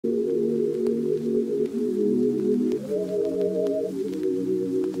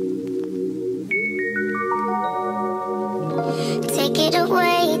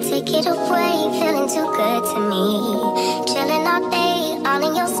take it away, feeling too good to me. Chilling all day, all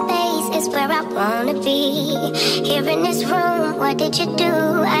in your space is where I wanna be. Here in this room, what did you do?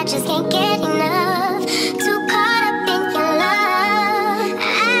 I just can't get enough. Too caught up in your love.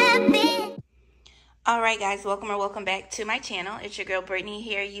 I've been... Alright guys, welcome back to my channel. It's your girl Brittany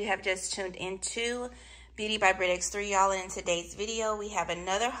here. You have just tuned into Beauty by Brit X3, y'all. In today's video, we have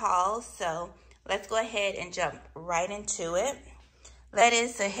another haul, so let's go ahead and jump right into it.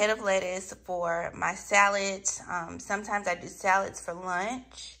 Lettuce, a head of lettuce for my salads. Sometimes I do salads for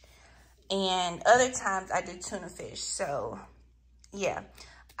lunch, and other times I do tuna fish. So, yeah,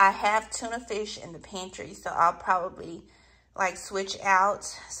 I have tuna fish in the pantry, so I'll probably like switch out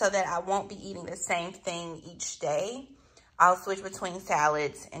so that I won't be eating the same thing each day. I'll switch between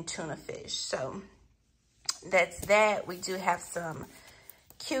salads and tuna fish. So that's that. We do have some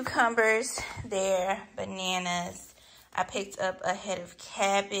cucumbers there, bananas. I picked up a head of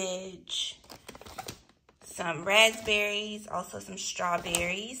cabbage, some raspberries, also some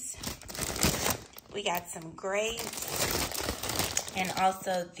strawberries. We got some grapes and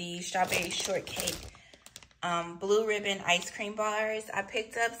also the strawberry shortcake blue ribbon ice cream bars. I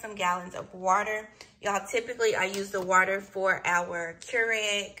picked up some gallons of water. Y'all, typically I use the water for our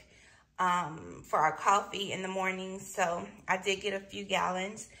Keurig, for our coffee in the morning. So I did get a few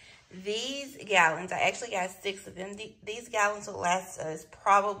gallons. These gallons, I actually got 6 of them. These gallons will last us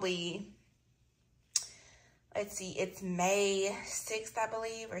probably, let's see, it's May 6th, I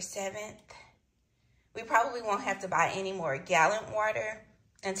believe, or 7th. We probably won't have to buy any more gallon water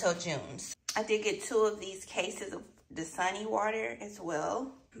until June. I did get 2 of these cases of the Sunny water as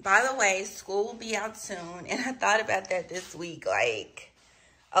well. By the way, school will be out soon, and I thought about that this week. Like,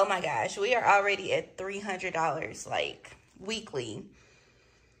 oh my gosh, we are already at $300, like, weekly.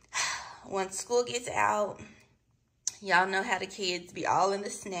 Once school gets out, y'all know how the kids be all in the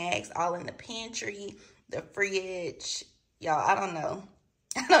snacks, all in the pantry, the fridge. Y'all, I don't know.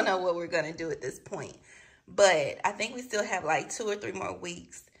 I don't know what we're going to do at this point. But I think we still have like 2 or 3 more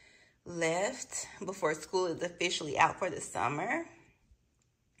weeks left before school is officially out for the summer.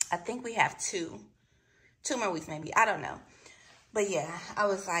 I think we have 2 more weeks maybe. I don't know. But yeah, I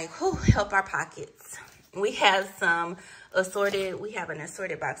was like, whew, help our pockets. We have some we have an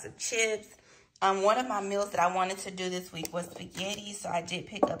assorted box of chips. One of my meals that I wanted to do this week was spaghetti, so I did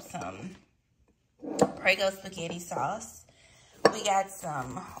pick up some Prego spaghetti sauce. We got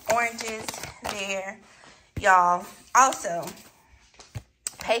some oranges there. Y'all, also,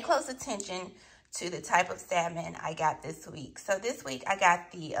 pay close attention to the type of salmon I got this week. So this week I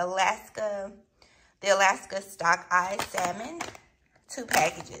got the Alaska stock eye salmon, 2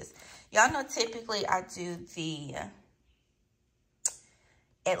 packages. Y'all know typically I do the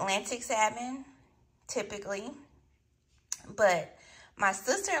Atlantic salmon, typically. But my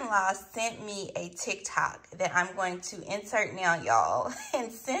sister-in-law sent me a TikTok that I'm going to insert now, y'all.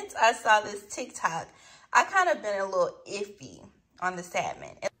 And since I saw this TikTok, I kind of been a little iffy on the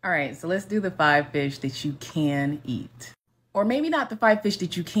salmon. All right, so let's do the 5 fish that you can eat. Or maybe not the 5 fish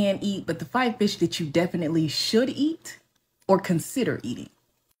that you can eat, but the 5 fish that you definitely should eat or consider eating.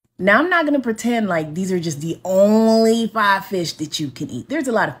 Now, I'm not going to pretend like these are just the only 5 fish that you can eat. There's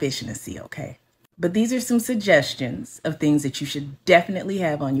a lot of fish in the sea, okay? But these are some suggestions of things that you should definitely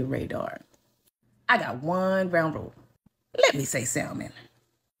have on your radar. I got 1 ground rule. Let me say salmon.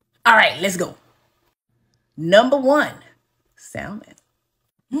 All right, let's go. Number 1, salmon.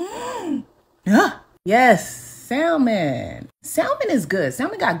 Yes, salmon. Salmon is good.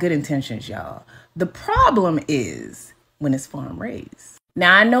 Salmon got good intentions, y'all. The problem is when it's farm raised.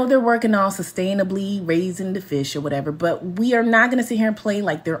 Now, I know they're working on sustainably raising the fish or whatever, but we are not going to sit here and play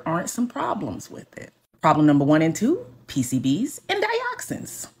like there aren't some problems with it. Problem number 1 and 2, PCBs and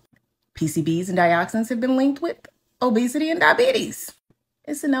dioxins. PCBs and dioxins have been linked with obesity and diabetes.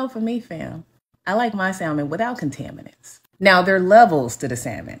 It's a no for me, fam. I like my salmon without contaminants. Now, there are levels to the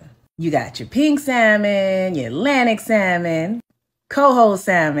salmon. You got your pink salmon, your Atlantic salmon, coho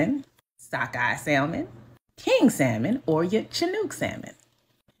salmon, sockeye salmon, king salmon, or your Chinook salmon.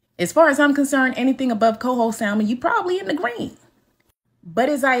 As far as I'm concerned, anything above coho salmon, you probably in the green. But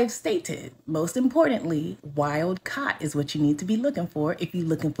as I have stated, most importantly, wild caught is what you need to be looking for if you're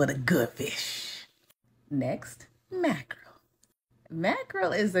looking for the good fish. Next, mackerel.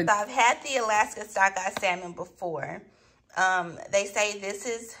 Mackerel is a... I've had the Alaska stockeye salmon before. They say this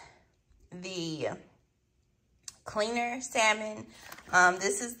is the cleaner salmon.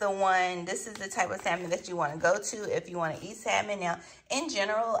 This is the type of salmon that you want to go to if you want to eat salmon. Now, in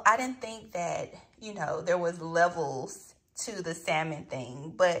general, I didn't think that, you know, there was levels to the salmon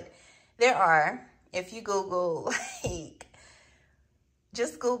thing, but there are. If you Google like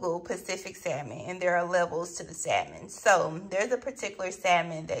just Google Pacific salmon, and there are levels to the salmon. So there's a particular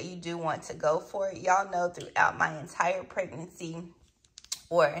salmon that you do want to go for. Y'all know throughout my entire pregnancy,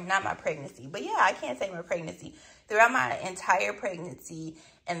 or not my pregnancy, but yeah, I can't say my pregnancy. Throughout my entire pregnancy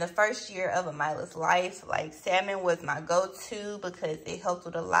and the first year of Amila's life, like, salmon was my go-to because it helped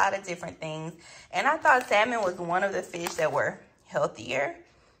with a lot of different things. And I thought salmon was one of the fish that were healthier,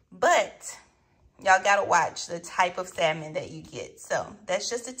 but y'all gotta watch the type of salmon that you get. So that's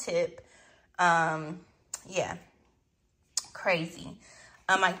just a tip. Yeah, crazy.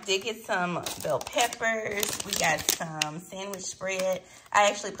 I did get some bell peppers. We got some sandwich spread. I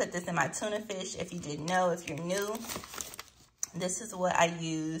actually put this in my tuna fish, if you didn't know, if you're new. This is what I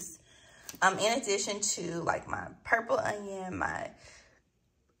use. In addition to, like, my purple onion, my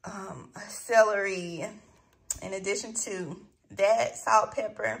celery. In addition to that, salt,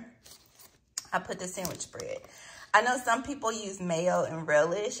 pepper, I put the sandwich spread. I know some people use mayo and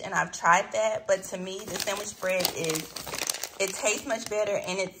relish, and I've tried that, but to me, the sandwich spread it tastes much better,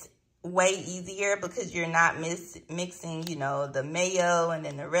 and it's way easier because you're not mixing, you know, the mayo and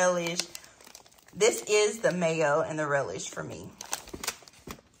then the relish. This is the mayo and the relish for me,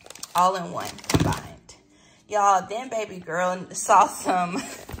 all in one, combined. Y'all, then baby girl saw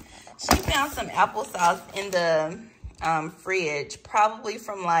she found some applesauce in the fridge, probably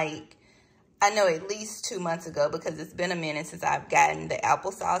from, like, I know at least 2 months ago, because it's been a minute since I've gotten the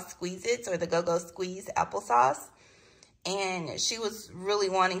applesauce Squeeze-Its or the Go-Go Squeeze applesauce. And she was really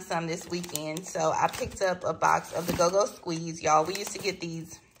wanting some this weekend, so I picked up a box of the Go-Go Squeeze. Y'all, we used to get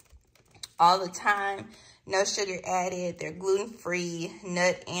these all the time. No sugar added. They're gluten-free,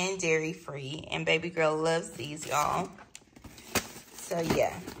 nut and dairy-free. And baby girl loves these, y'all. So,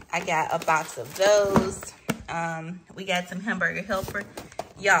 yeah, I got a box of those. We got some hamburger helper.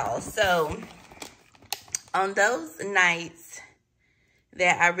 Y'all, so on those nights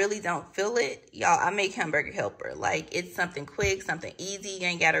that I really don't feel it, y'all, I make hamburger helper. Like, it's something quick, something easy, you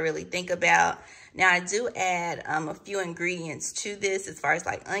ain't got to really think about. Now, I do add a few ingredients to this as far as,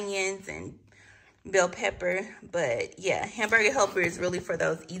 like, onions and bell pepper. But, yeah, hamburger helper is really for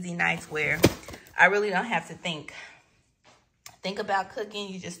those easy nights where I really don't have to think about cooking.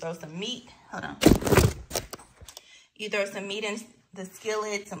 You just throw some meat. Hold on. You throw some meat in the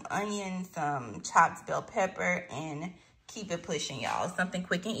skillet, some onions, some chopped bell pepper, and keep it pushing, y'all. Something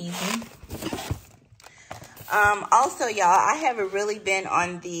quick and easy. Also, y'all, I haven't really been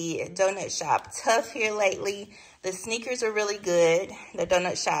on the donut shop tough here lately. The sneakers are really good. The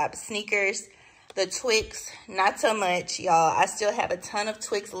donut shop sneakers. The Twix, not so much, y'all. I still have a ton of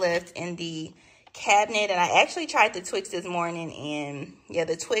Twix left in the cabinet, and I actually tried the Twix this morning, and yeah,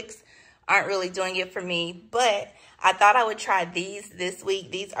 the Twix aren't really doing it for me, but I thought I would try these this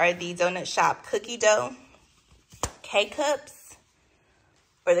week. These are the donut shop cookie dough K-Cups,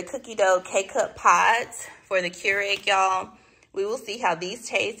 or the cookie dough K-Cup pods for the Keurig, y'all. We will see how these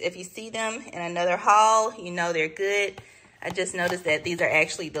taste. If you see them in another haul, you know they're good. I just noticed that these are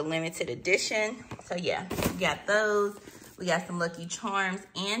actually the limited edition. So yeah, we got those. We got some Lucky Charms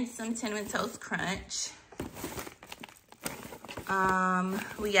and some Cinnamon Toast Crunch.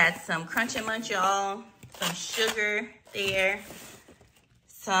 We got some Crunch and Munch, y'all. Some sugar there.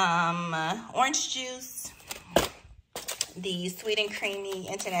 Some orange juice. The Sweet and Creamy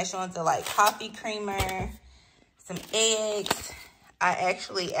International Delight Coffee Creamer. Some eggs. I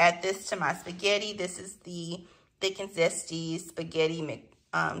actually add this to my spaghetti. This is the Thick and Zesty Spaghetti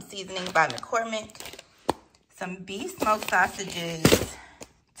Seasoning by McCormick. Some beef smoked sausages.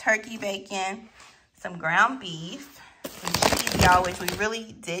 Turkey bacon. Some ground beef. Some cheese, y'all, which we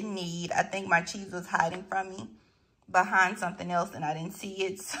really did need. I think my cheese was hiding from me behind something else and I didn't see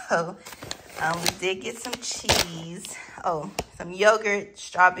it. So we did get some cheese. Oh, some yogurt,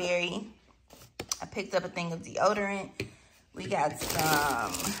 strawberry. I picked up a thing of deodorant. We got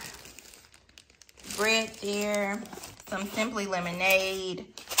some bread there. Some Simply Lemonade.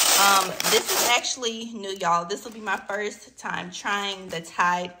 This is actually new, y'all. This will be my first time trying the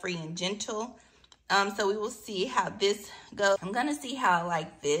Tide Free and Gentle. So we will see how this goes. I'm going to see how I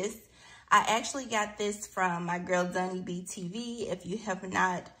like this. I actually got this from my girl, Dunny BTV. If you have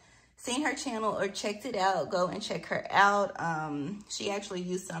not seen her channel or checked it out, go and check her out. She actually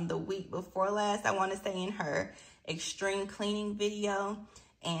used some the week before last, I want to say, in her extreme cleaning video.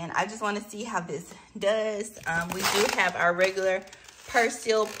 And I just want to see how this does. We do have our regular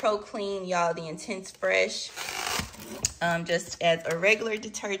Persil Pro Clean, y'all, the Intense Fresh, just as a regular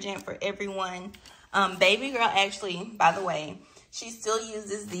detergent for everyone. Baby girl actually, by the way, She still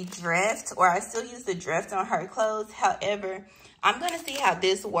uses the Dreft, or I still use the Dreft on her clothes. However, I'm going to see how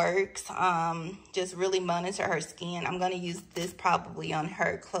this works. Just really monitor her skin. I'm going to use this probably on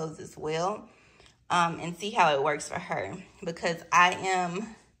her clothes as well. And see how it works for her. Because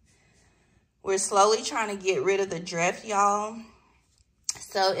we're slowly trying to get rid of the Dreft, y'all.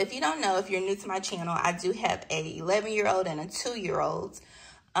 So if you don't know, if you're new to my channel, I do have a 11-year-old and a 2-year-old.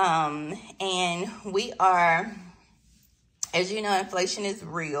 And we are, as you know, inflation is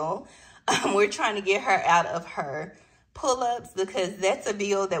real. We're trying to get her out of her pull-ups because that's a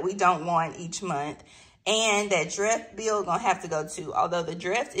bill that we don't want each month. And that Dreft bill gonna have to go too. Although the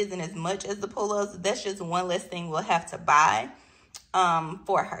Dreft isn't as much as the pull-ups, that's just one less thing we'll have to buy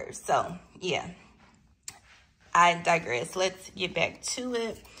for her. So yeah, I digress. Let's get back to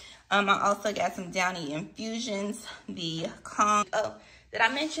it. I also got some Downy infusions. Did I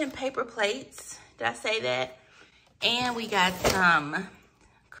mention paper plates? Did I say that? And we got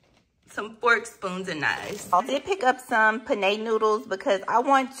some forks, spoons, and knives. I did pick up some penne noodles because I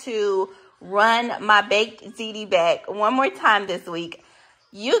want to run my baked ziti back one more time this week.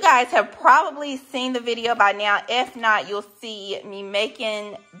 You guys have probably seen the video by now. If not, you'll see me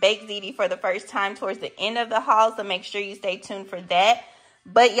making baked ziti for the first time towards the end of the haul, so make sure you stay tuned for that.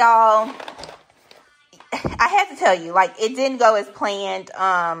 But y'all, I have to tell you, like, it didn't go as planned.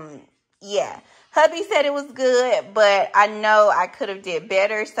 Yeah, hubby said it was good, but I know I could have did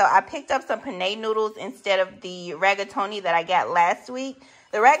better. So I picked up some penne noodles instead of the rigatoni that I got last week.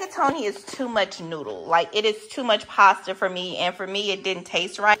 The rigatoni is too much noodle. Like, it is too much pasta for me, and for me, it didn't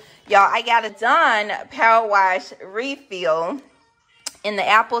taste right. Y'all, I got a Dawn Power Wash refill in the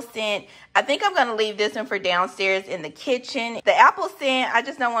apple scent. I think I'm going to leave this one for downstairs in the kitchen. The apple scent, I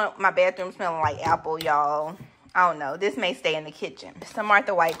just don't want my bathroom smelling like apple, y'all. I don't know. This may stay in the kitchen. Some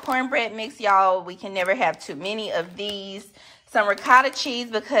Martha White cornbread mix, y'all. We can never have too many of these. Some ricotta cheese,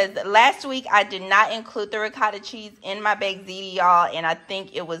 because last week I did not include the ricotta cheese in my baked ziti, y'all, and I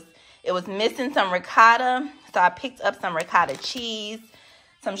think it was missing some ricotta, so I picked up some ricotta cheese.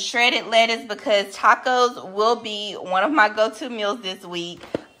 Some shredded lettuce, because tacos will be one of my go-to meals this week.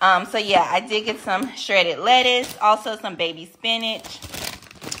 So yeah, I did get some shredded lettuce, also some baby spinach.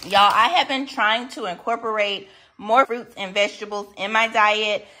 Y'all, I have been trying to incorporate more fruits and vegetables in my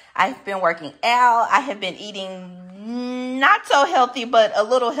diet. I've been working out. I have been eating not so healthy, but a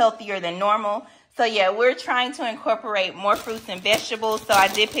little healthier than normal. So yeah, we're trying to incorporate more fruits and vegetables. So I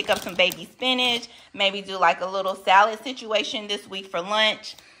did pick up some baby spinach, maybe do like a little salad situation this week for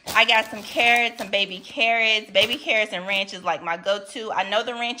lunch. I got some carrots, some baby carrots. Baby carrots and ranch is like my go-to. I know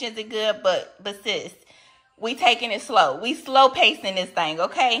the ranch isn't good, but sis, we taking it slow. We slow pacing this thing,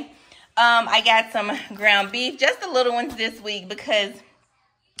 okay? I got some ground beef, just the little ones this week, because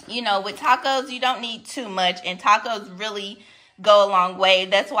you know, with tacos, you don't need too much, and tacos really go a long way.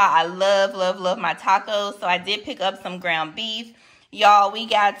 That's why I love, love, love my tacos. So I did pick up some ground beef. Y'all, we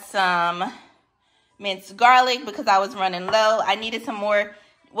got some minced garlic because I was running low. I needed some more.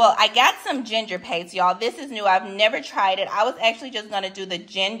 Well, I got some ginger paste, y'all. This is new. I've never tried it. I was actually just going to do the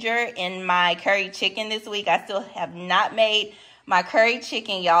ginger in my curry chicken this week. I still have not made my curry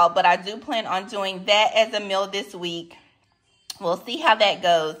chicken, y'all, but I do plan on doing that as a meal this week. We'll see how that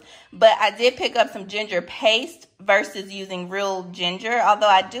goes. But I did pick up some ginger paste versus using real ginger, although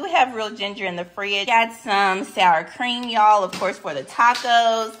I do have real ginger in the fridge. Got some sour cream, y'all, of course, for the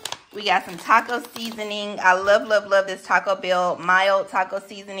tacos. We got some taco seasoning. I love, love, love this Taco Bell mild taco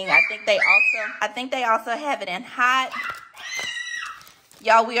seasoning. I think they also have it in hot.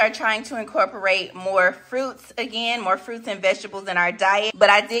 Y'all, we are trying to incorporate more fruits again, more fruits and vegetables in our diet.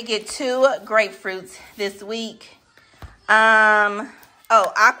 But I did get 2 grapefruits this week.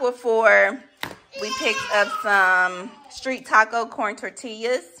 Aquaphor, we picked up some street taco corn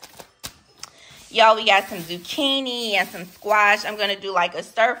tortillas. Y'all, we got some zucchini and some squash. I'm going to do like a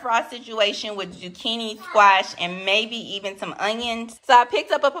stir fry situation with zucchini, squash, and maybe even some onions. So I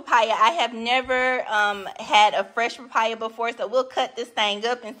picked up a papaya. I have never had a fresh papaya before, so we'll cut this thing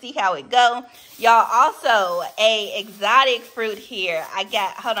up and see how it go. Y'all, also a exotic fruit here. I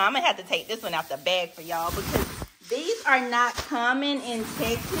got, hold on, I'm going to have to take this one out the bag for y'all because these are not common in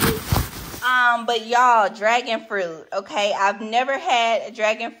Texas. But y'all, dragon fruit, okay? I've never had a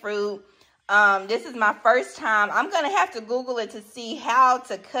dragon fruit. This is my first time. I'm going to have to Google it to see how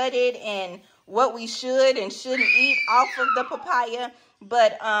to cut it and what we should and shouldn't eat off of the papaya.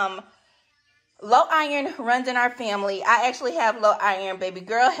 But low iron runs in our family. I actually have low iron. Baby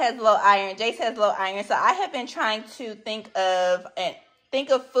girl has low iron. Jace has low iron. So I have been trying to think of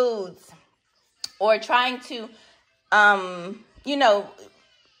foods or trying to, you know,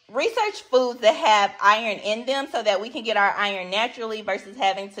 research foods that have iron in them so that we can get our iron naturally versus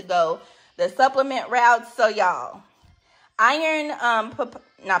having to go the supplement route. So y'all, iron,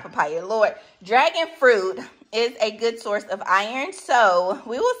 not papaya, Lord, dragon fruit is a good source of iron. So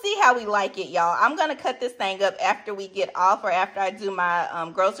we will see how we like it, y'all. I'm going to cut this thing up after we get off or after I do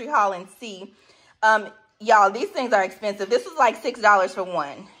my grocery haul and see. Y'all, these things are expensive. This is like $6 for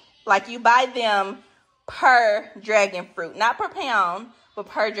one. Like, you buy them per dragon fruit, not per pound, but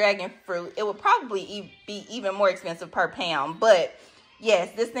per dragon fruit. It would probably be even more expensive per pound. But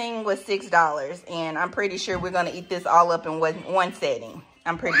yes, this thing was $6, and I'm pretty sure we're going to eat this all up in one setting.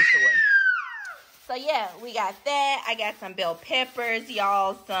 I'm pretty sure. So yeah, we got that. I got some bell peppers,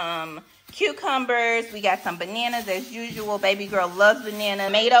 y'all, some cucumbers. We got some bananas as usual. Baby girl loves banana.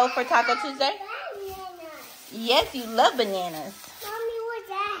 Tomato for Taco Tuesday? Yes, you love bananas. Mommy, what's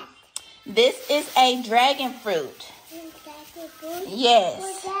that? This is a dragon fruit. Yes.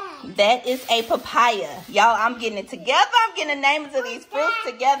 What's that? That is a papaya. Y'all, I'm getting it together. I'm getting the names of these fruits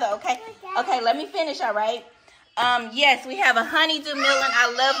together, okay? Okay, let me finish, all right? Yes, we have a honeydew melon.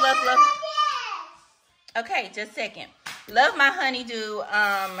 I love. Okay, just a second. Love my honeydew.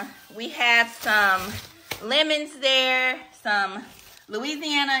 We have some lemons there, some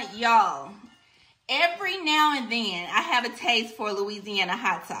Louisiana, y'all. Every now and then, I have a taste for Louisiana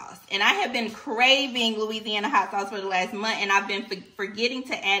hot sauce. And I have been craving Louisiana hot sauce for the last month. And I've been forgetting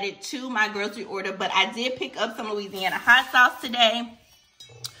to add it to my grocery order. But I did pick up some Louisiana hot sauce today.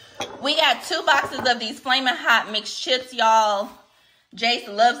 We got 2 boxes of these Flamin' Hot mixed chips, y'all. Jace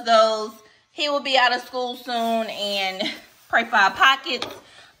loves those. He will be out of school soon. And pray for our pockets.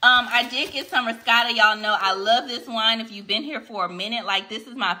 I did get some Riscata. Y'all know I love this wine. If you've been here for a minute, like, this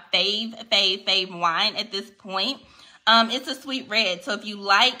is my fave wine at this point. It's a sweet red. So if you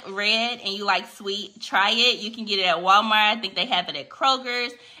like red and you like sweet, try it. You can get it at Walmart. I think they have it at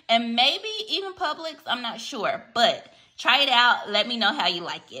Kroger's and maybe even Publix. I'm not sure, but try it out. Let me know how you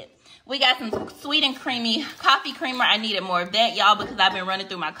like it. We got some sweet and creamy coffee creamer. I needed more of that, y'all, because I've been running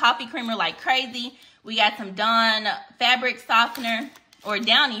through my coffee creamer like crazy. We got some Dawn fabric softener. Or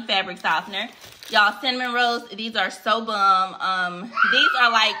Downy fabric softener. Y'all, cinnamon rolls, these are so bomb. These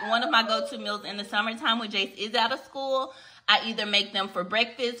are like one of my go-to meals in the summertime when Jace is out of school. I either make them for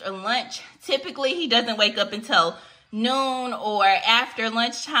breakfast or lunch. Typically, he doesn't wake up until noon or after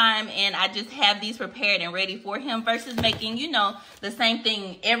lunchtime, and I just have these prepared and ready for him versus making, you know, the same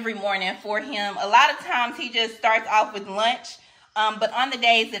thing every morning for him. A lot of times, he just starts off with lunch, but on the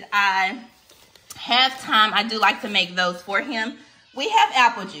days that I have time, I do like to make those for him. We have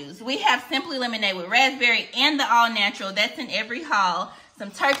apple juice. We have Simply Lemonade with raspberry and the all natural. That's in every haul.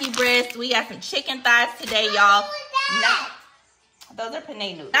 Some turkey breast. We got some chicken thighs today, y'all. Those are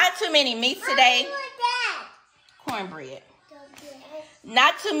panay noodles. Not too many meats today. Cornbread.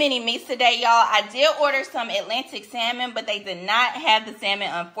 Not too many meats today, y'all. I did order some Atlantic salmon, but they did not have the salmon,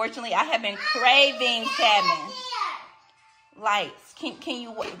 unfortunately. I have been craving salmon. Lights. Can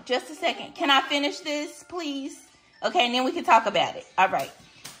you wait just a second? Can I finish this, please? Okay, and then we can talk about it. All right.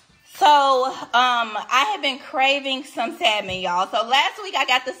 So, I have been craving some salmon, y'all. So, last week I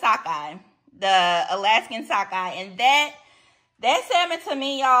got the sockeye, the Alaskan sockeye, and that salmon to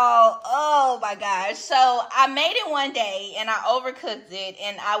me, y'all, oh my gosh. So, I made it one day, and I overcooked it,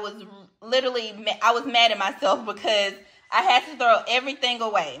 and I was mad at myself because I had to throw everything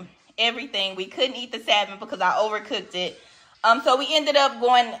away. Everything. We couldn't eat the salmon because I overcooked it. So we ended up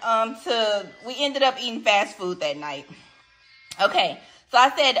eating fast food that night. Okay, so I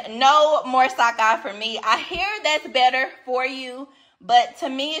said no more sockeye for me. I hear that's better for you, but to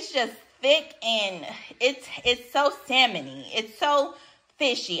me it's just thick and it's so salmony. It's so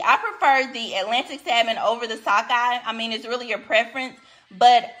fishy. I prefer the Atlantic salmon over the sockeye. I mean, it's really your preference.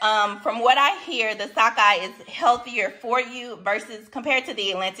 But from what I hear, the sockeye is healthier for you versus compared to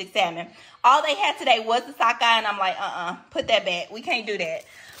the Atlantic salmon. All they had today was the sockeye, and I'm like, put that back. We can't do that.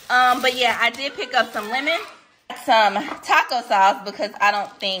 But yeah, I did pick up some lemon, some taco sauce, because I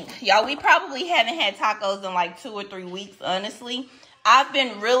don't think, y'all, we probably haven't had tacos in like 2 or 3 weeks, honestly. I've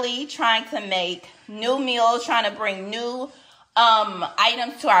been really trying to make new meals, trying to bring new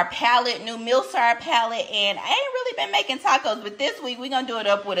items to our palate, new meals to our palate, and I ain't really been making tacos, but this week we're gonna do it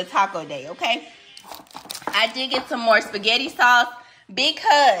up with a taco day, okay? I did get some more spaghetti sauce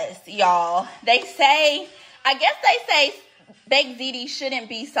because, y'all, I guess they say baked ziti shouldn't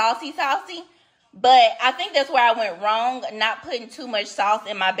be saucy, but I think that's where I went wrong, not putting too much sauce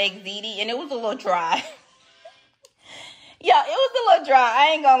in my baked ziti, and it was a little dry. Yeah, it was a little dry.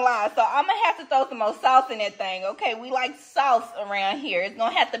 I ain't gonna lie. So I'm gonna have to throw some more sauce in that thing. Okay, we like sauce around here. It's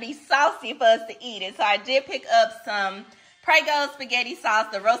gonna have to be saucy for us to eat it. So I did pick up some Prego spaghetti sauce,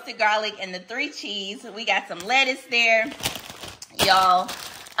 the roasted garlic, and the 3 cheese. We got some lettuce there, y'all.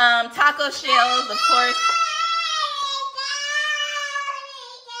 Taco shells, of course.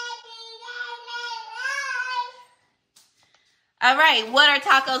 All right, what are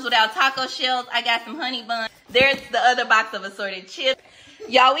tacos without taco shells? I got some honey buns. There's the other box of assorted chips.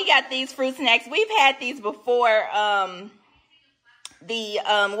 Y'all, we got these fruit snacks. We've had these before, the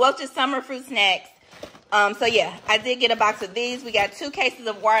Welch's Summer Fruit Snacks. So yeah, I did get a box of these. We got 2 cases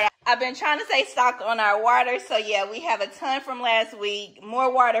of water. I've been trying to stay stocked on our water. So yeah, we have a ton from last week.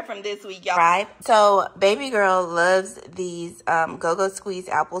 More water from this week, y'all. Right. So baby girl loves these Go-Go Squeeze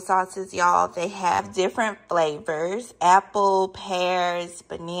apple sauces, y'all. They have different flavors. Apple, pears,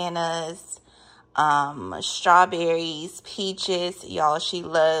 bananas, strawberries, peaches. Y'all, she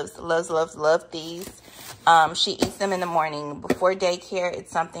loves these. She eats them in the morning before daycare.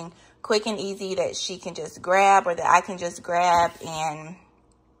 It's something quick and easy that she can just grab, or that I can just grab and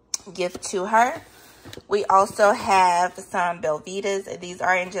give to her. We also have some Belvitas. These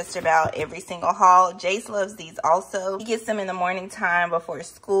are in just about every single haul. Jace loves these also. He gets them in the morning time before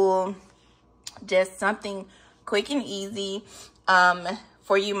school. Just something quick and easy.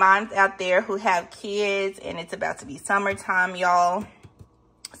 For you moms out there who have kids and it's about to be summertime, y'all,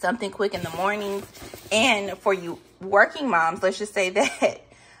 something quick in the mornings. And for you working moms, let's just say that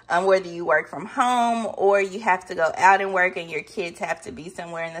whether you work from home or you have to go out and work and your kids have to be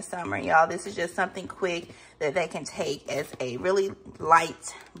somewhere in the summer, y'all, this is just something quick that they can take as a really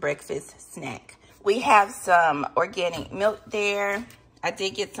light breakfast snack. We have some organic milk there. I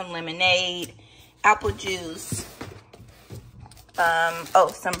did get some lemonade, apple juice,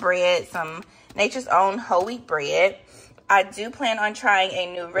 some bread, some Nature's Own whole wheat bread. I do plan on trying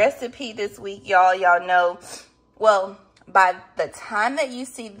a new recipe this week, y'all. Y'all know, well, by the time that you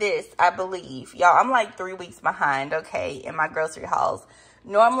see this, I believe, y'all, I'm like 3 weeks behind, okay, in my grocery hauls.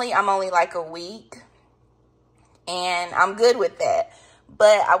 Normally, I'm only like a week, and I'm good with that.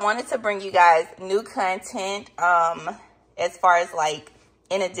 But I wanted to bring you guys new content as far as like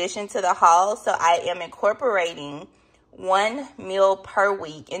in addition to the haul. So I am incorporating 1 meal per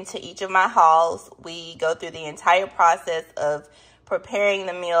week into each of my hauls. We go through the entire process of preparing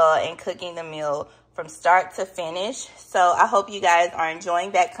the meal and cooking the meal from start to finish. So I hope you guys are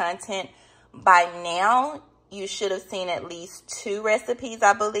enjoying that content. By now, you should have seen at least 2 recipes,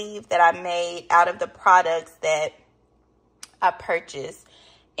 I believe, that I made out of the products that I purchased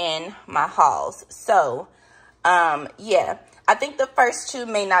in my hauls. So, yeah, I think the first 2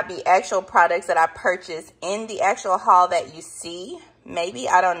 may not be actual products that I purchased in the actual haul that you see. Maybe,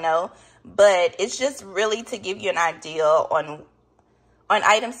 I don't know. But it's just really to give you an idea on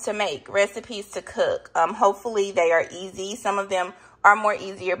items to make, recipes to cook. Hopefully they are easy. Some of them are more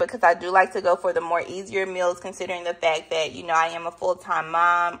easier because I do like to go for the more easier meals, considering the fact that, you know, I am a full-time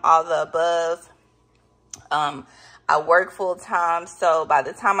mom, all the above. I work full-time, so by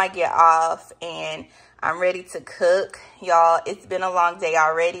the time I get off and I'm ready to cook, y'all, it's been a long day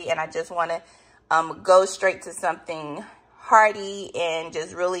already, and I just want to go straight to something hearty and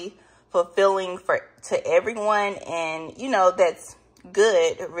just really fulfilling to everyone, and, you know, that's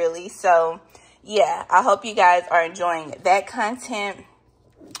good, really. So yeah, I hope you guys are enjoying that content.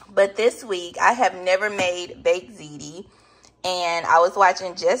 But this week I have never made baked ziti, and I was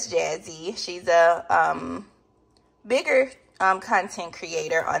watching Just Jazzy. She's a bigger content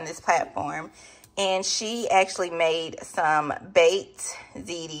creator on this platform, and she actually made some baked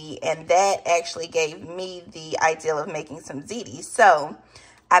ziti, and that actually gave me the idea of making some ziti. So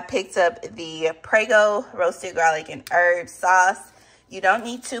I picked up the Prego roasted garlic and herb sauce. You don't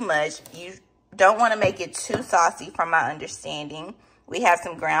need too much. You don't want to make it too saucy, from my understanding. We have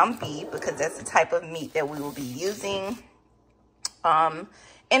some ground beef because that's the type of meat that we will be using.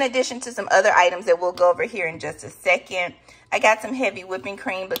 In addition to some other items that we'll go over here in just a second. I got some heavy whipping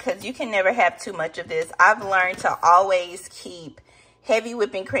cream because you can never have too much of this. I've learned to always keep heavy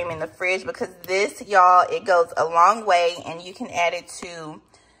whipping cream in the fridge because this, y'all, it goes a long way, and you can add it to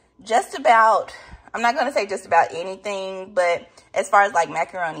just about, I'm not going to say just about anything, but as far as like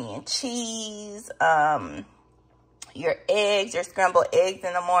macaroni and cheese, your eggs, your scrambled eggs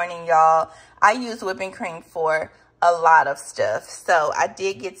in the morning, y'all. I use whipping cream for a lot of stuff. So I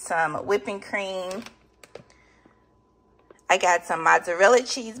did get some whipping cream. I got some mozzarella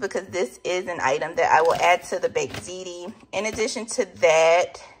cheese because this is an item that I will add to the baked ziti. In addition to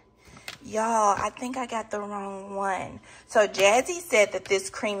that, y'all, I think I got the wrong one. So Jazzy said that this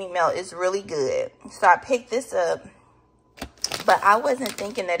creamy melt is really good. So I picked this up, but I wasn't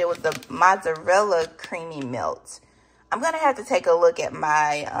thinking that it was the mozzarella creamy melt. I'm going to have to take a look at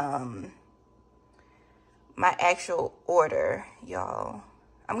my my actual order, y'all.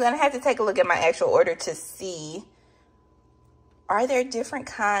 I'm gonna have to take a look at my actual order to see, are there different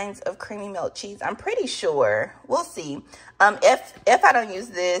kinds of creamy milk cheese? I'm pretty sure. We'll see. If I don't use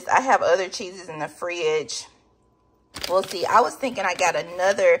this, I have other cheeses in the fridge. We'll see. I was thinking I got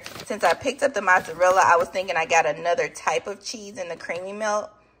another, since I picked up the mozzarella, I was thinking I got another type of cheese in the creamy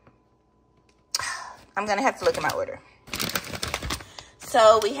milk. I'm gonna have to look at my order.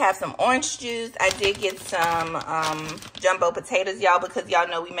 So we have some orange juice. I did get some jumbo potatoes, y'all, because y'all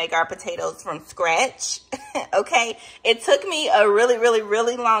know we make our potatoes from scratch. Okay, it took me a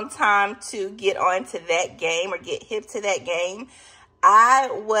really long time to get onto that game or get hip to that game. I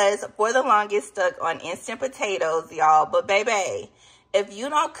was for the longest stuck on instant potatoes, y'all, but baby, if you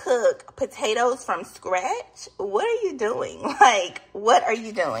don't cook potatoes from scratch, what are you doing? Like, what are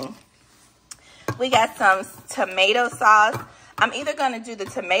you doing? We got some tomato sauce. I'm either going to do the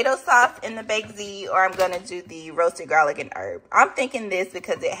tomato sauce in the baked ziti, or I'm going to do the roasted garlic and herb. I'm thinking this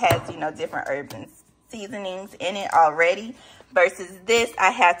because it has, you know, different herbs and seasonings in it already, versus this I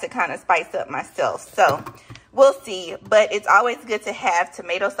have to kind of spice up myself. So we'll see, but it's always good to have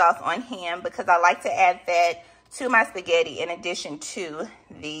tomato sauce on hand because I like to add that to my spaghetti in addition to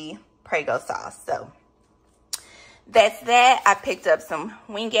the Prego sauce. So that's that. I picked up some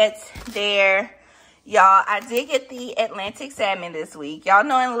wingettes there. Y'all, I did get the Atlantic salmon this week. Y'all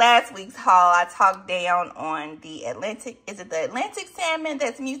know in last week's haul, I talked down on the Atlantic. Is it the Atlantic salmon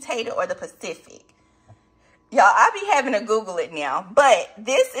that's mutated or the Pacific? Y'all, I be having to Google it now. But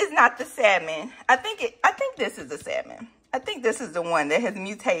this is not the salmon. I think this is the salmon. I think this is the one that has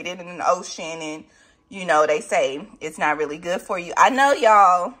mutated in the ocean, and, you know, they say it's not really good for you. I know,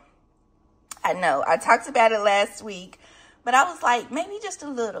 y'all. I know. I talked about it last week, but I was like, maybe just a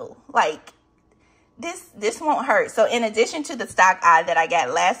little. Like, this won't hurt. So in addition to the stock eye that I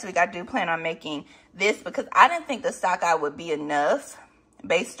got last week, I do plan on making this because I didn't think the stock eye would be enough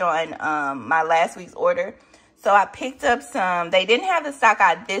based on my last week's order. So I picked up some. They didn't have the stock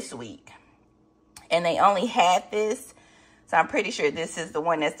eye this week, and they only had this. So I'm pretty sure this is the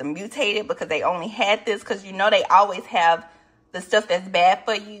one that's the mutated because they only had this, because you know they always have the stuff that's bad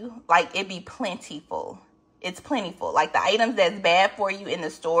for you. Like, it be plentiful. It's plentiful. Like, the items that's bad for you in the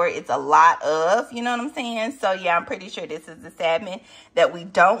store, it's a lot of, you know what I'm saying? So, yeah, I'm pretty sure this is the salmon that we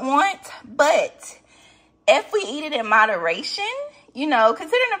don't want. But if we eat it in moderation, you know,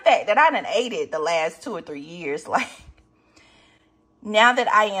 considering the fact that I done ate it the last 2 or 3 years, like, now that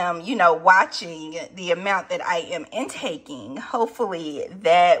I am, you know, watching the amount that I am intaking, hopefully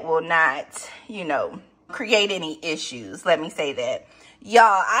that will not, you know, create any issues. Let me say that. Y'all,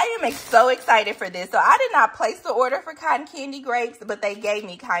 I am so excited for this. So I did not place the order for cotton candy grapes, but they gave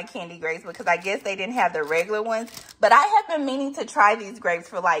me cotton candy grapes because I guess they didn't have the regular ones. But I have been meaning to try these grapes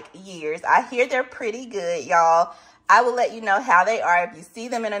for like years. I hear they're pretty good, y'all. I will let you know how they are. If you see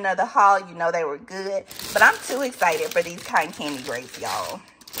them in another haul, you know they were good. But I'm too excited for these cotton candy grapes, y'all.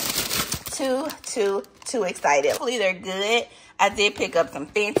 Too excited. Hopefully they're good. I did pick up some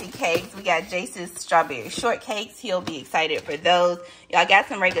fancy cakes. We got Jace's strawberry shortcakes. He'll be excited for those. Y'all got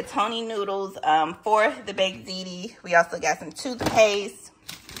some rigatoni noodles for the baked ziti. We also got some toothpaste,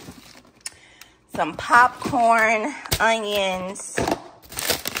 some popcorn, onions,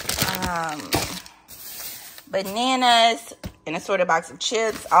 bananas, and a assorted box of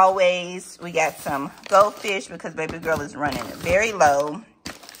chips. Always, we got some goldfish because baby girl is running very low.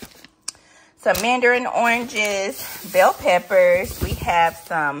 Some mandarin oranges, bell peppers. We have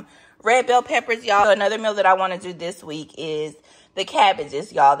some red bell peppers, y'all. So another meal that I want to do this week is the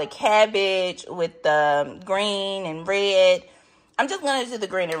cabbages, y'all. The cabbage with the green and red. I'm just going to do the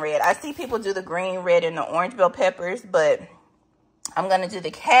green and red. I see people do the green, red, and the orange bell peppers, but I'm going to do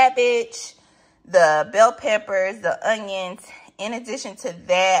the cabbage, the bell peppers, the onions. In addition to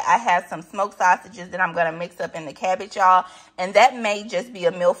that, I have some smoked sausages that I'm going to mix up in the cabbage, y'all. And that may just be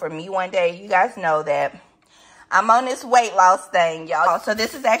a meal for me one day. You guys know that I'm on this weight loss thing, y'all. So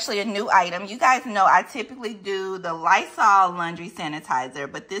this is actually a new item. You guys know I typically do the Lysol laundry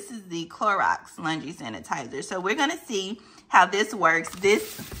sanitizer, but this is the Clorox laundry sanitizer. So we're going to see how this works.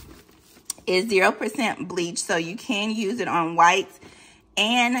 This is 0% bleach, so you can use it on whites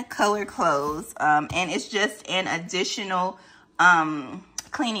and color clothes. And it's just an additional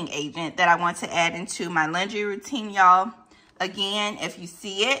cleaning agent that I want to add into my laundry routine, y'all. Again, if you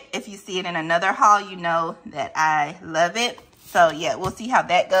see it in another haul, you know that I love it. So yeah, we'll see how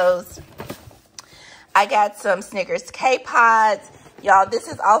that goes. I got some Snickers K-Pods. Y'all, this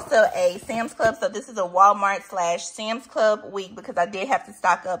is also a Sam's Club. So this is a Walmart / Sam's Club week because I did have to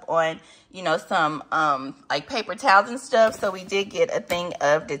stock up on, you know, some like paper towels and stuff. So we did get a thing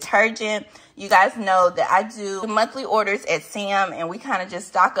of detergent. You guys know that I do monthly orders at Sam, and we kind of just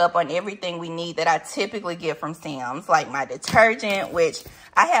stock up on everything we need that I typically get from Sam's, like my detergent, which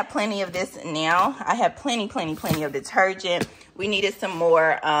I have plenty of this now. I have plenty of detergent. We needed some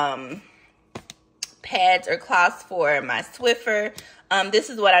more pads or cloths for my Swiffer.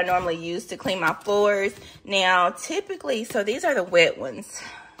 This is what I normally use to clean my floors. Now, typically, so these are the wet ones.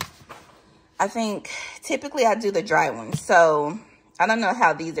 I think typically I do the dry ones. So I don't know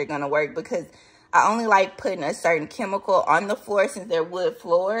how these are going to work because I only like putting a certain chemical on the floor since they're wood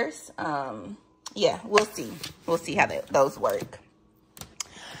floors. Yeah, we'll see. We'll see how those work.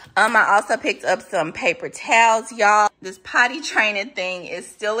 I also picked up some paper towels, y'all. This potty training thing is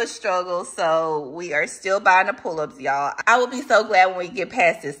still a struggle, so we are still buying the pull-ups, y'all. I will be so glad when we get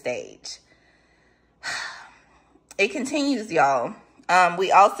past this stage. It continues, y'all.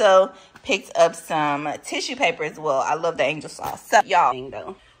 We also picked up some tissue paper as well. I love the angel sauce. So,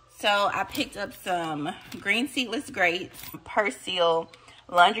 y'all, so I picked up some green seedless grapes, Persil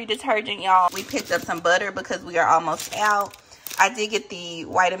laundry detergent, y'all. We picked up some butter because we are almost out. I did get the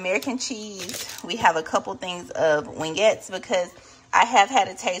white American cheese. We have a couple things of wingettes because I have had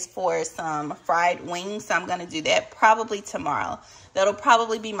a taste for some fried wings. So I'm going to do that probably tomorrow. That'll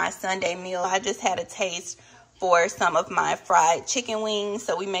probably be my Sunday meal. I just had a taste for some of my fried chicken wings.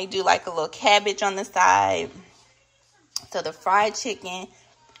 So we may do like a little cabbage on the side. So the fried chicken,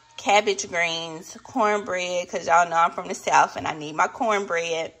 cabbage greens, cornbread, because y'all know I'm from the South and I need my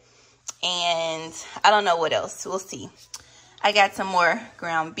cornbread. And I don't know what else. We'll see. I got some more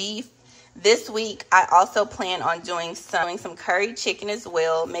ground beef. This week, I also plan on doing some curry chicken as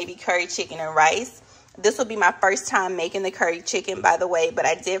well. Maybe curry chicken and rice. This will be my first time making the curry chicken, by the way. But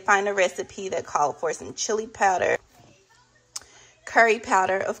I did find a recipe that called for some chili powder. Curry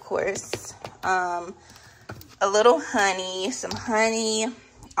powder, of course. A little honey. Some honey.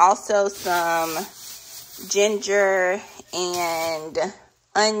 Also some ginger and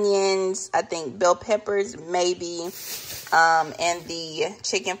onions. I think bell peppers, maybe. And the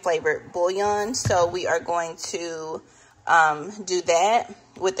chicken flavored bouillon. So we are going to do that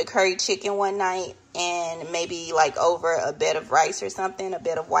with the curry chicken one night and maybe like over a bed of rice or something, a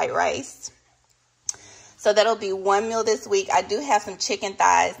bed of white rice. So that'll be one meal this week. I do have some chicken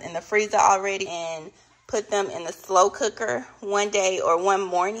thighs in the freezer already and put them in the slow cooker one day or one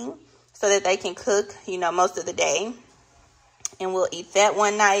morning so that they can cook, you know, most of the day. And we'll eat that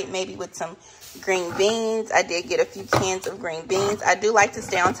one night, maybe with some green beans. I did get a few cans of green beans. I do like to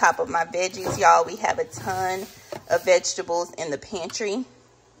stay on top of my veggies, y'all. We have a ton of vegetables in the pantry.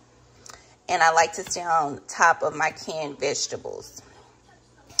 And I like to stay on top of my canned vegetables.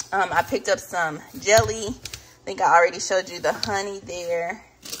 I picked up some jelly. I think I already showed you the honey there.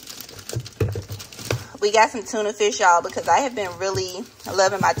 We got some tuna fish, y'all, because I have been really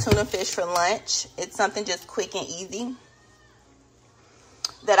loving my tuna fish for lunch. It's something just quick and easy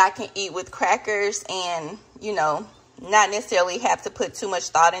that I can eat with crackers and, you know, not necessarily have to put too much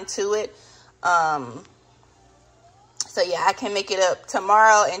thought into it. So, yeah, I can make it up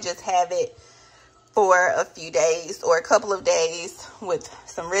tomorrow and just have it for a few days or a couple of days with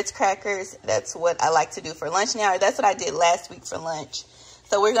some Ritz crackers. That's what I like to do for lunch now. That's what I did last week for lunch.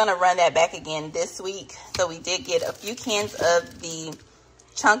 So we're going to run that back again this week. So we did get a few cans of the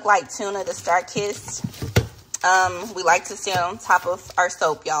chunk like tuna, the Star Kiss. We like to stay on top of our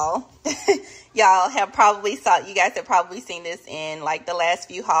soap, y'all. Y'all have probably you guys have probably seen this in like the last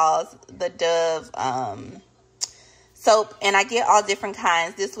few hauls, the Dove soap. And I get all different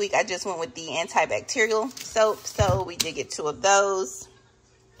kinds. This week I just went with the antibacterial soap. So we did get 2 of those.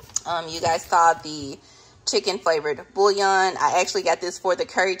 You guys saw the chicken flavored bouillon. I actually got this for the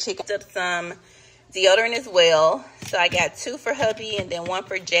curry chicken. Picked up some deodorant as well. So I got 2 for hubby and then 1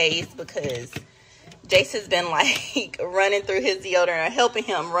 for Jace because Jace has been like running through his deodorant, or helping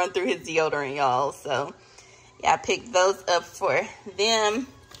him run through his deodorant, y'all. So yeah, I picked those up for them.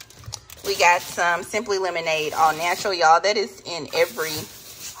 We got some Simply Lemonade, all natural, y'all. That is in every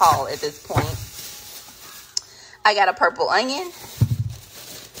haul at this point. I got a purple onion.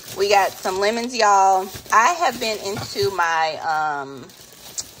 We got some lemons, y'all. I have been into my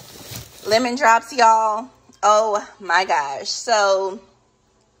lemon drops, y'all. Oh my gosh. So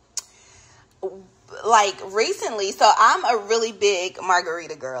like recently, so I'm a really big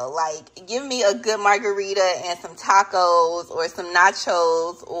margarita girl. Like, give me a good margarita and some tacos or some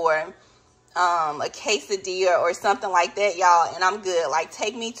nachos or a quesadilla or something like that, y'all, and I'm good. Like,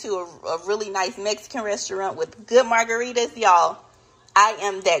 take me to a really nice Mexican restaurant with good margaritas, y'all. I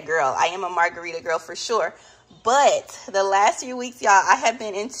am that girl. I am a margarita girl for sure. But the last few weeks, y'all, I have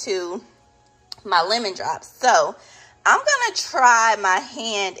been into my lemon drops. So I'm going to try my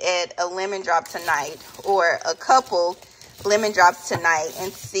hand at a lemon drop tonight, or a couple lemon drops tonight,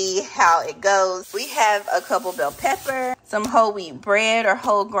 and see how it goes. We have a couple bell pepper, some whole wheat bread or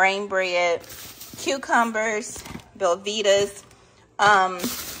whole grain bread, cucumbers, Belvitas.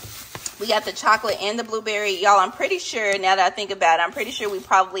 We got the chocolate and the blueberry. Y'all, I'm pretty sure, now that I think about it, I'm pretty sure we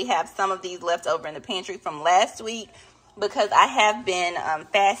probably have some of these left over in the pantry from last week, because I have been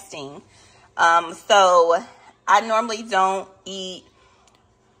fasting. So I normally don't eat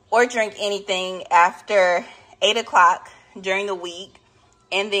or drink anything after 8 o'clock during the week.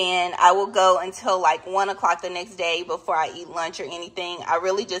 And then I will go until like 1 o'clock the next day before I eat lunch or anything. I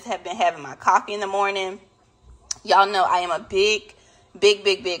really just have been having my coffee in the morning. Y'all know I am a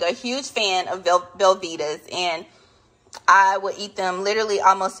a huge fan of Belvitas, and I will eat them literally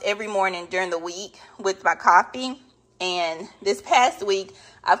almost every morning during the week with my coffee. And this past week,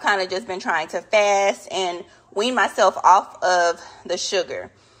 I've kind of just been trying to fast and wean myself off of the sugar.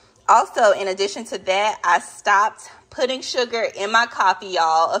 Also, in addition to that, I stopped putting sugar in my coffee,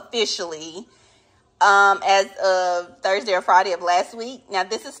 y'all, officially, as of Thursday or Friday of last week. Now,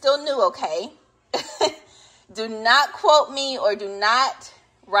 this is still new, okay? Do not quote me or do not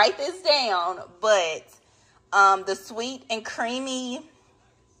write this down, but the sweet and creamy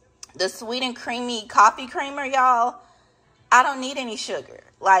coffee creamer, y'all, I don't need any sugar.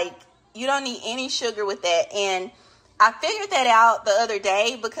 Like, you don't need any sugar with that. And I figured that out the other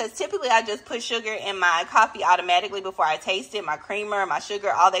day, because typically I just put sugar in my coffee automatically before I taste it, my creamer, my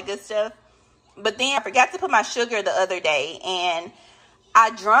sugar, all that good stuff. But then I forgot to put my sugar the other day, and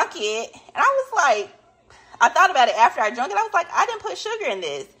I drunk it, and I was like, I thought about it after I drank it. I was like, I didn't put sugar in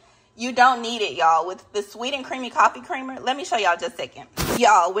this. You don't need it, y'all. With the sweet and creamy coffee creamer, let me show y'all just a second.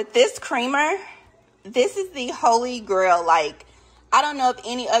 Y'all, with this creamer, this is the holy grail. Like, I don't know of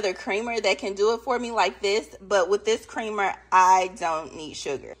any other creamer that can do it for me like this, but with this creamer, I don't need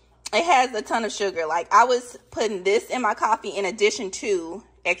sugar. It has a ton of sugar. Like, I was putting this in my coffee in addition to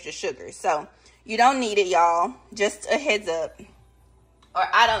extra sugar. So, you don't need it, y'all. Just a heads up. Or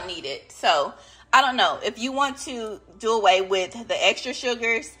I don't need it. So, I don't know. If you want to do away with the extra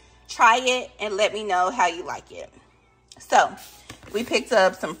sugars, try it and let me know how you like it. So, we picked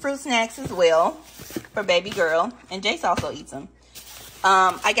up some fruit snacks as well for baby girl. And Jace also eats them.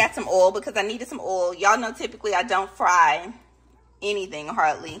 I got some oil because I needed some oil. Y'all know typically I don't fry anything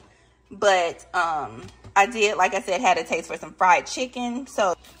hardly. But I did, like I said, had a taste for some fried chicken.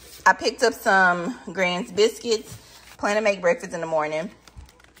 So, I picked up some Grand's biscuits. Plan to make breakfast in the morning.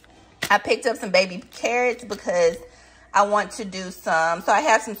 I picked up some baby carrots because I want to do some. So I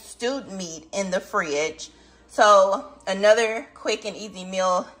have some stewed meat in the fridge. So another quick and easy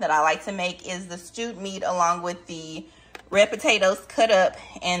meal that I like to make is the stewed meat along with the red potatoes cut up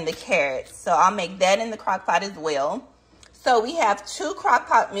and the carrots. So I'll make that in the crock pot as well. So we have 2 crock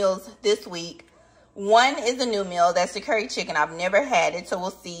pot meals this week. One is a new meal. That's the curry chicken. I've never had it, so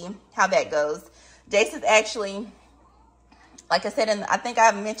we'll see how that goes. Jace is actually, like I said, I think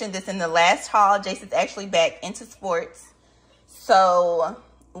I mentioned this in the last haul, Jace is actually back into sports. So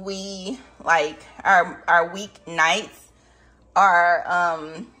we, like, our week nights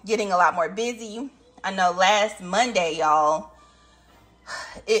are getting a lot more busy. I know last Monday, y'all,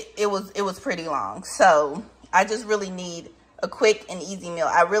 it was pretty long. So I just really need a quick and easy meal.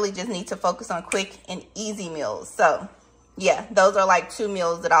 I really just need to focus on quick and easy meals. So yeah, those are like 2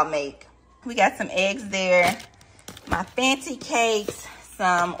 meals that I'll make. We got some eggs there, my fancy cakes,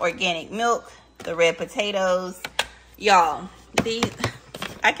 some organic milk, the red potatoes. Y'all, these,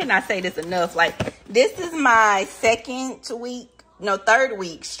 I cannot say this enough. Like, this is my third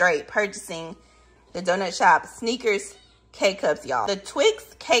week straight purchasing the Donut Shop Sneakers K-Cups, y'all. The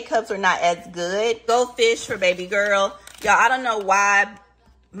Twix K-Cups are not as good. Goldfish for baby girl. Y'all, I don't know why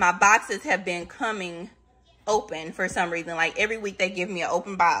my boxes have been coming open for some reason. Like, every week they give me an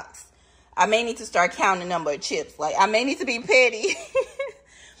open box. I may need to start counting the number of chips. Like, I may need to be petty.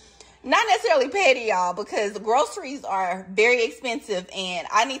 Not necessarily petty, y'all, because the groceries are very expensive, and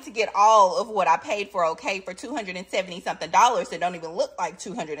I need to get all of what I paid for, okay, for $270-something that don't even look like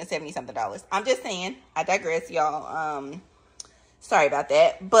 $270-something. I'm just saying. I digress, y'all. Sorry about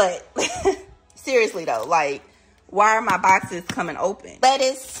that. But seriously, though, like, why are my boxes coming open?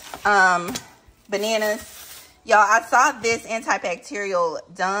 Lettuce, bananas. Y'all, I saw this antibacterial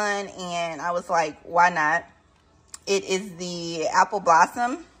done, and I was like, why not? It is the apple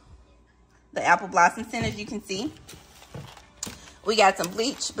blossom scent, as you can see. We got some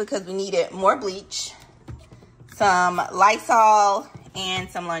bleach because we needed more bleach. Some Lysol and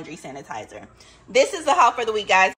some laundry sanitizer. This is the haul for the week, guys.